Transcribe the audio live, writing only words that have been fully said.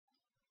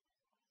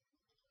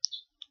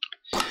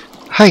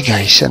Hi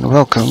guys and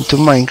welcome to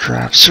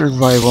Minecraft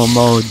Survival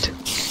Mode.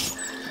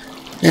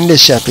 In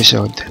this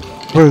episode,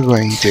 we're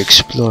going to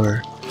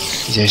explore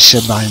this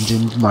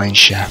abandoned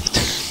mineshaft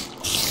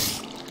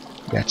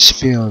that's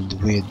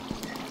filled with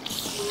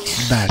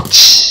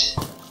bats,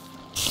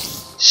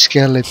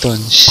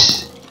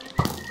 skeletons,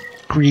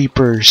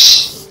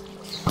 creepers,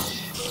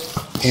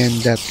 and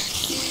that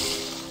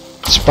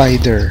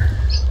spider.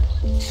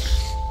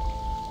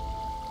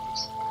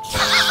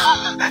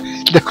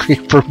 The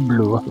creeper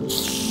blew up.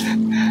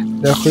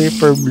 The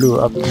creeper blew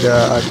up the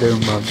other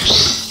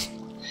mobs.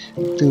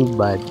 Too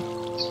bad.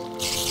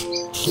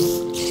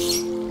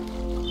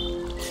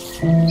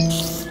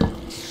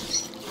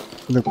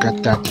 Look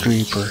at that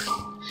creeper.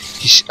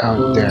 He's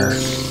out there.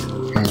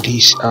 And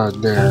he's out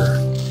there.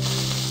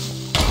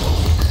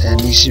 And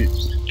he's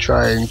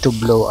trying to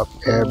blow up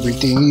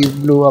everything. He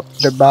blew up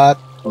the bat.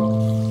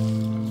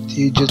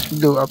 He just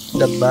blew up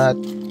the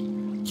bat.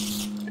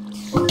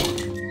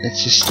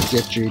 Let's just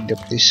get rid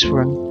of this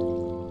one.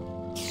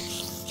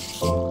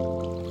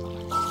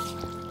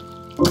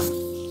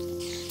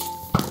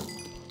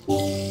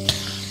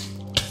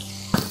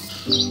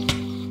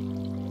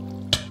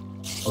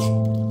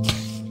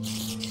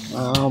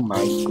 Oh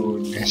my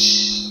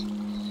goodness.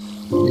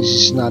 This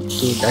is not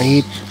good.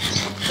 I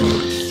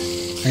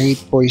hate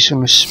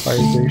poisonous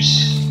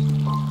spiders.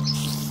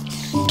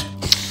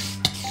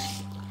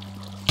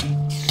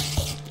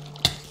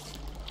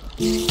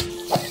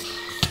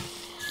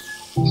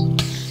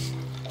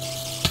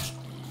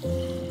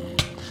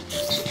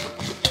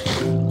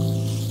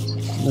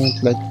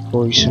 Don't like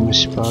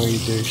poisonous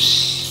spiders.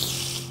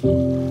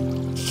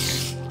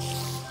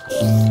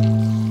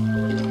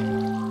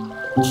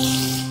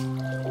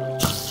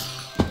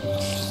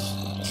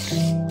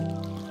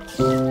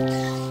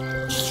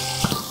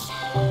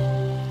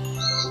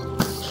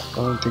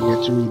 Going to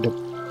get rid of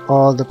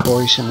all the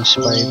poisonous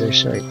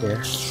spiders right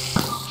there,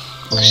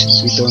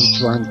 because we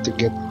don't want to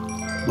get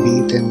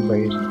beaten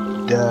by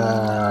the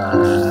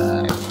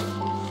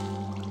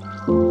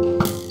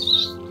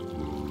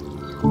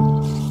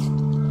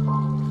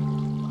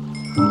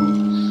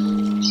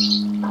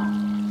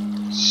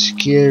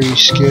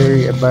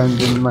scary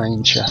abandoned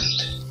mineshaft.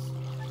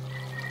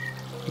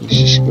 This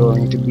is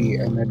going to be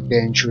an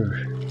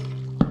adventure.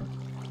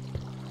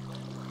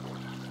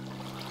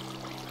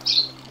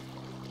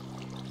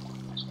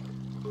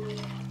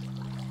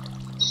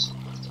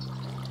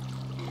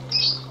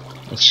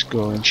 Let's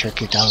go and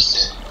check it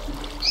out.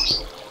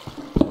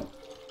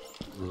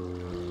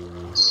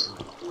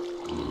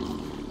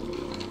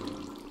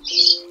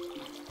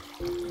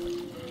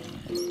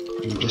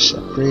 I'm just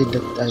afraid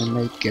that I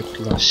might get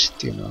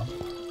lost, you know.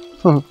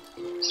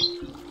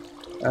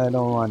 I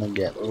don't want to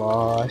get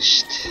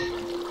lost.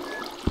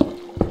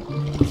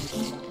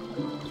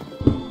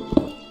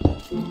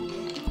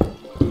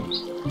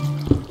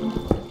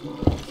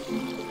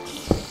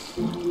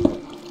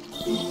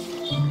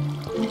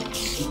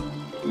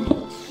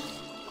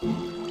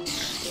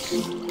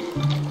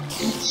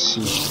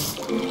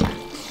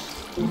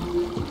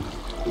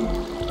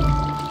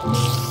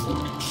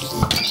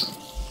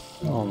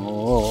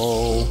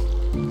 Oh,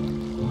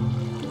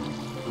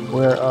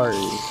 where are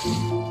you?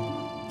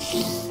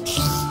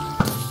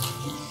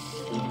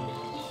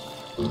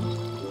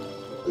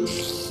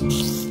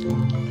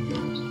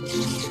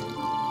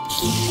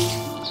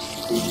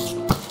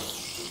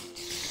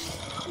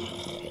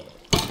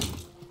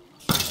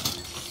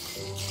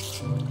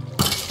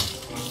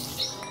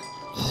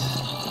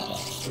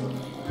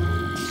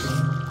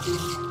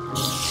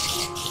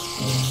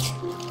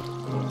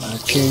 I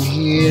can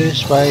hear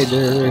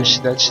spiders.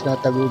 That's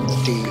not a good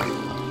thing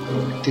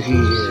to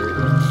hear.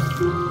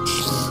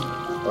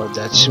 Oh,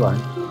 that's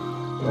one.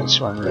 That's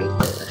one right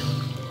there.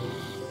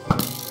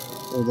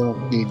 We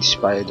don't need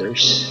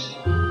spiders.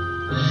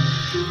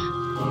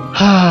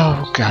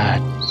 Oh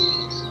God.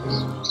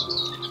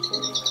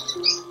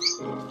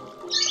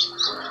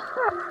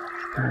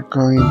 We're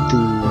going to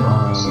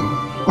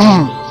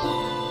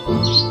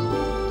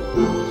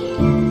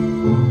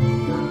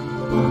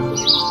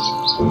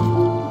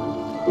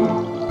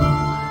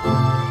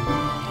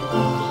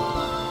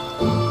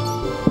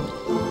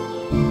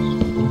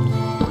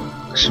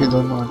because we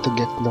don't want to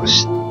get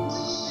lost,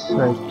 so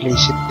I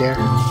place it there.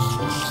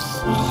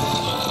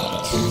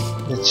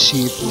 Let's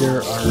see if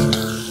there are...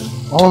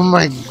 Oh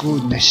my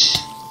goodness!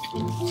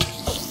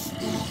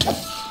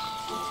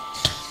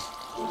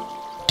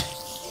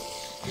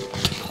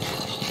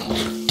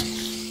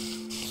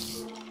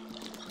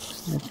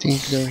 I think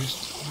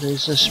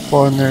there's a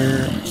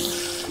spawner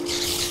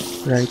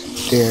right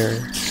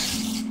there.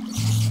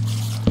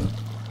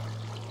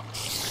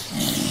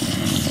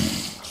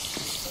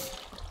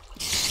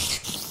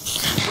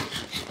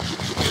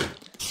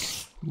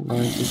 I'm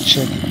going to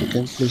check if we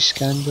can place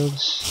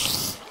candles.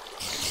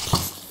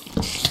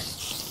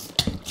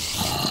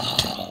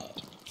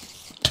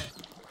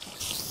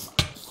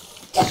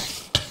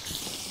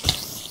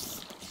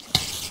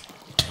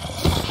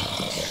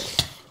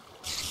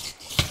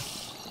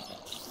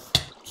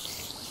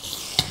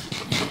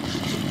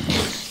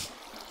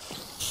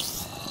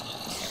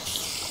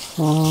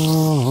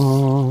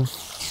 Oh.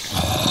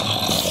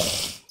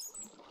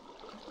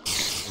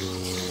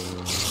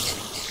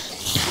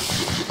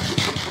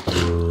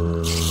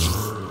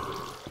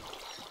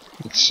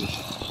 Let's see.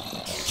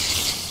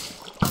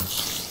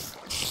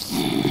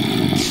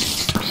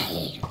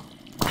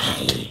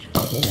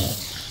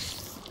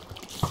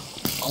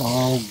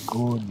 Oh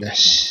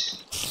goodness.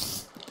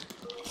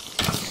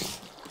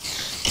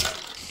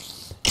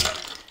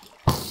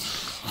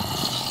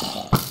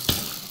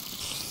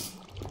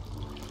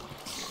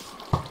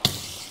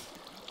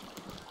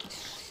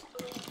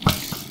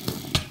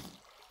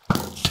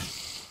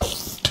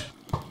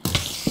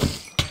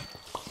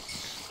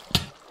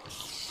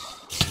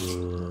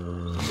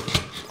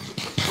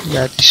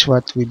 That is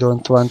what we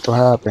don't want to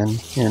happen,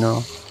 you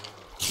know.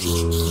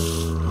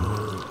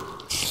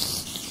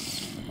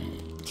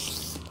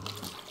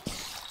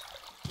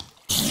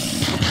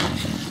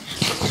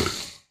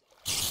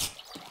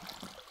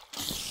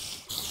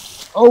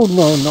 Oh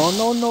no no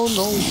no no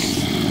no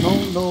no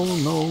no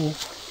no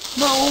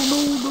no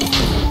no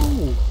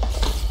no.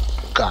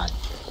 God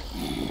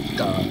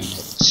damn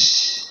it.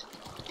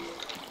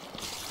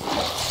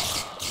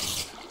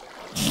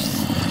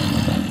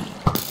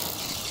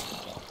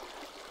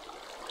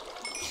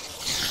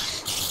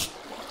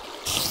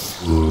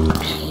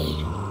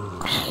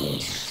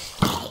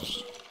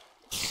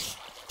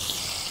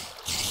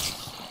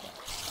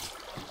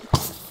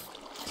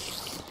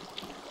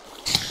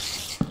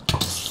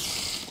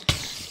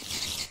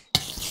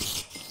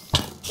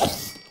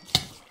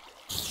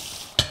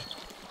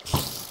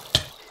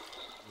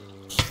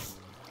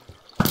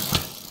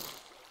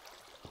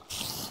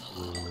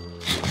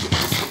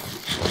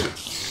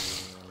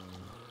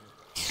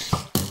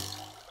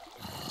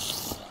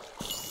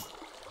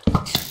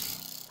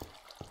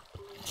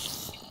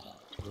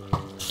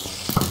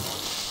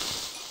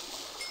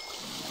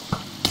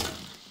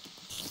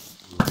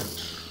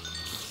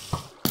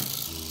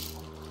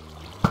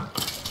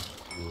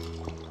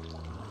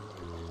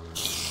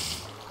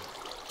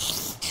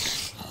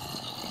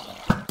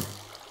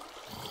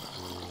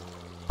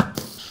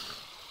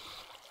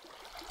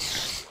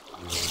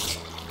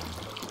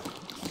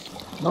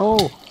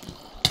 No.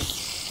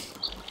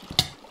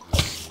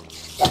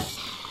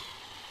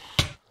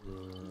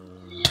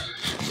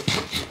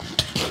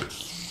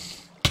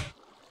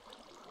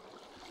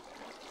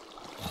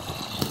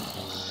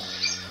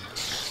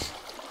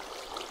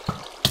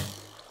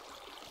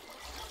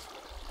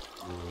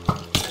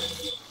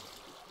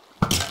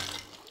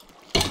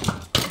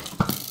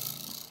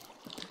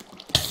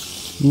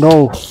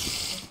 No.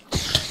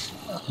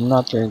 I'm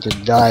not going to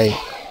die.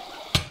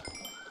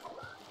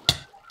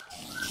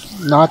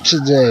 Not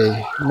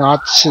today.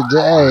 Not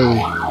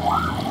today.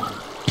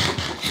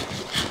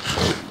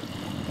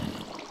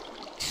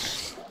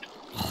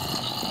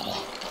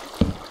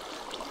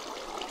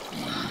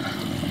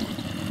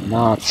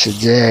 Not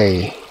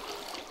today.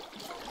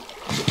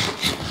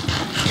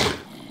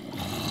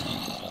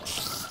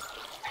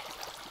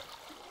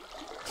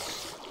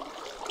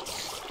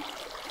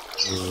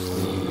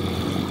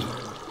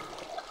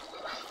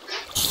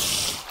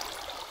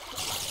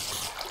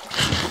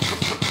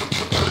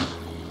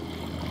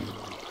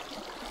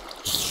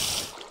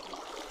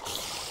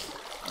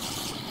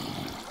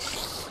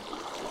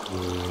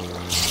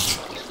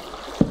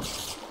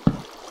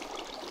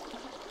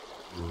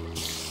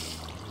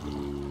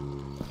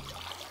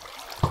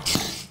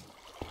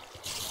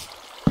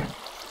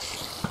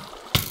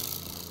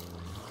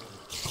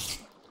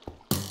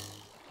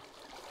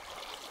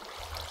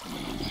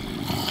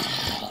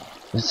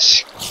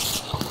 Let's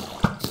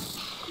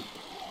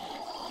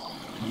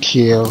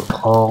kill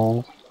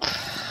all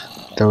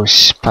those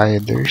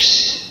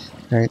spiders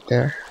right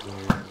there.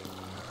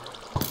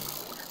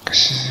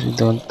 Because we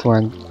don't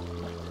want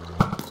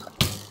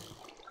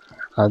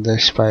other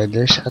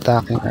spiders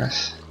attacking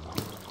us.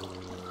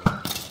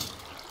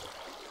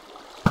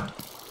 I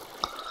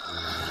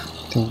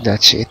think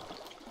that's it.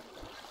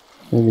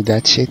 Maybe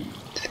that's it.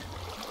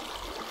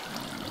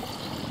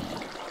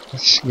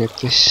 Let's get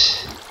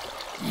this.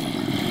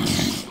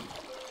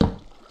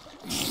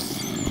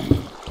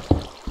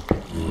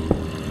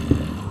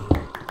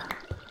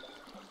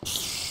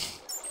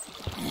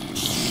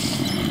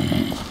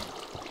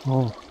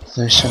 Oh,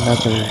 there's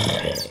another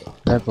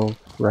level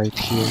right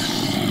here.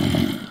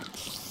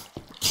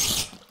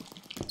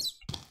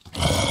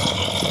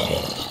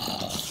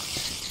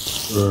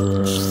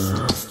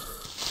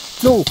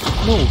 No,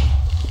 no.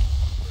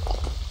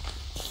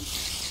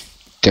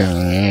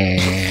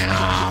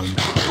 Damn.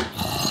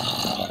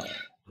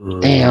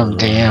 Damn,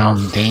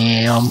 damn,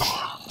 damn.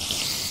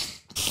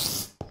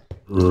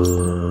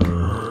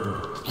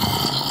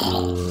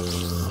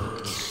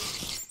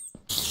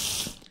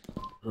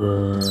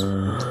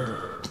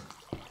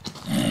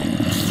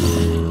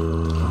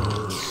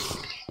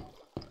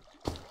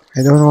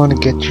 I don't want to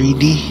get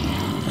greedy.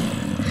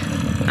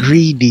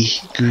 Greedy.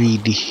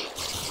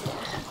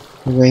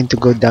 I'm going to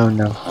go down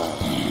now.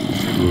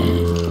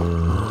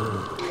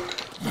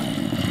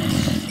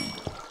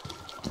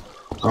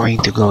 Going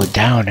to go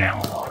down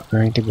now.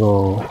 Going to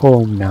go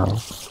home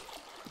now.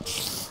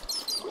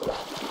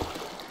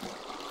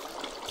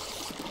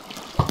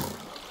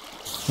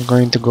 I'm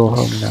going to go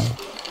home now.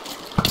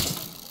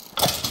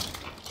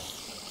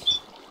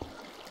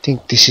 I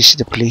think this is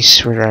the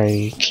place where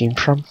I came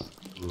from.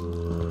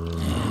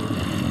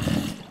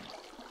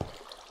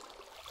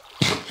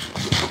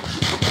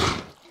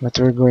 But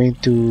we're going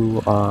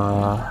to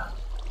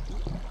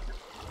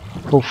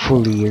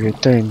hopefully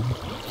return.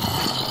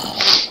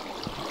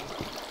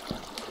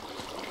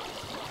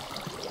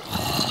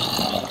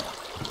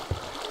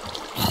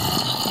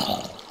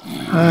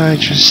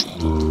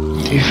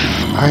 If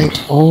I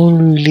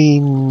only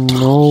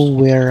know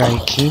where I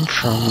came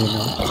from, you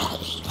know.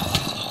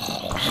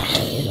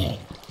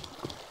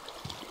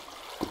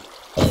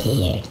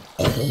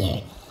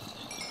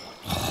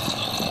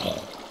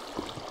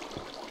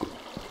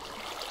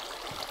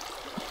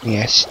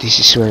 Yes, this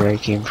is where I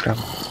came from.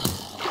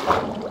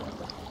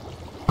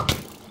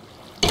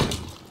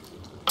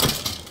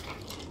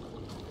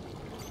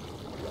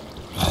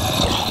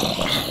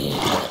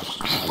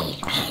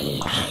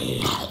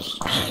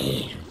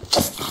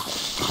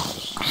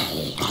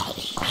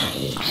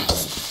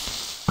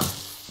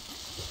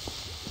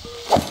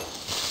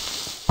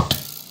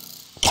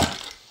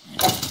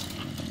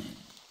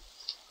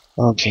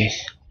 Okay.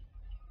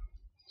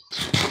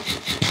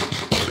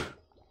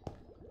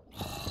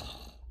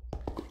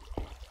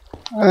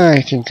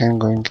 I think I'm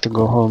going to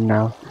go home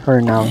now.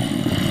 For now.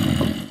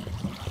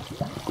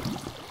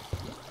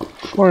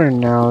 For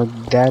now,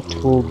 that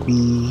will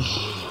be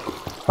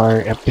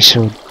our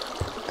episode.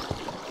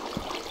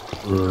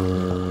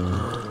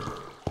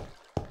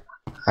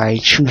 I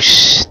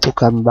choose to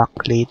come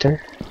back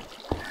later.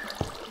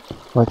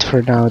 But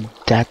for now,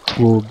 that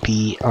will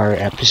be our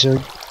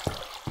episode.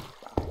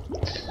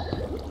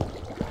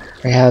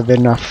 I have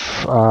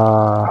enough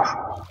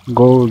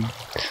gold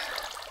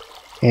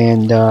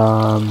and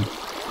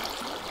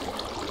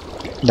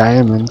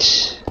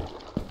diamonds.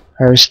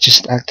 I was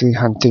just actually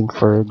hunting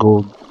for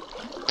gold.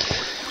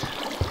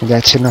 And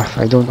that's enough.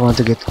 I don't want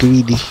to get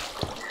greedy.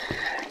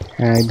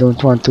 And I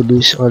don't want to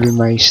lose all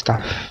my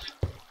stuff.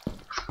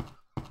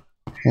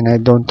 And I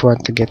don't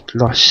want to get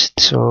lost.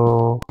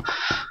 So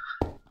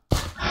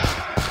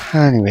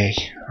anyway,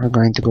 we're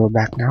going to go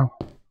back now.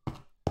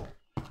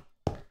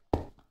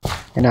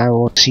 And I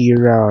will see you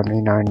around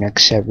in our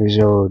next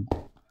episode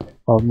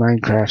of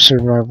Minecraft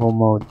Survival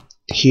Mode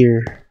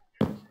here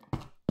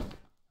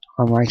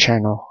on my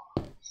channel.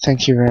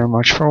 Thank you very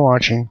much for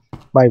watching.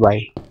 Bye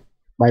bye.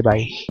 Bye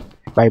bye.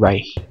 Bye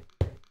bye.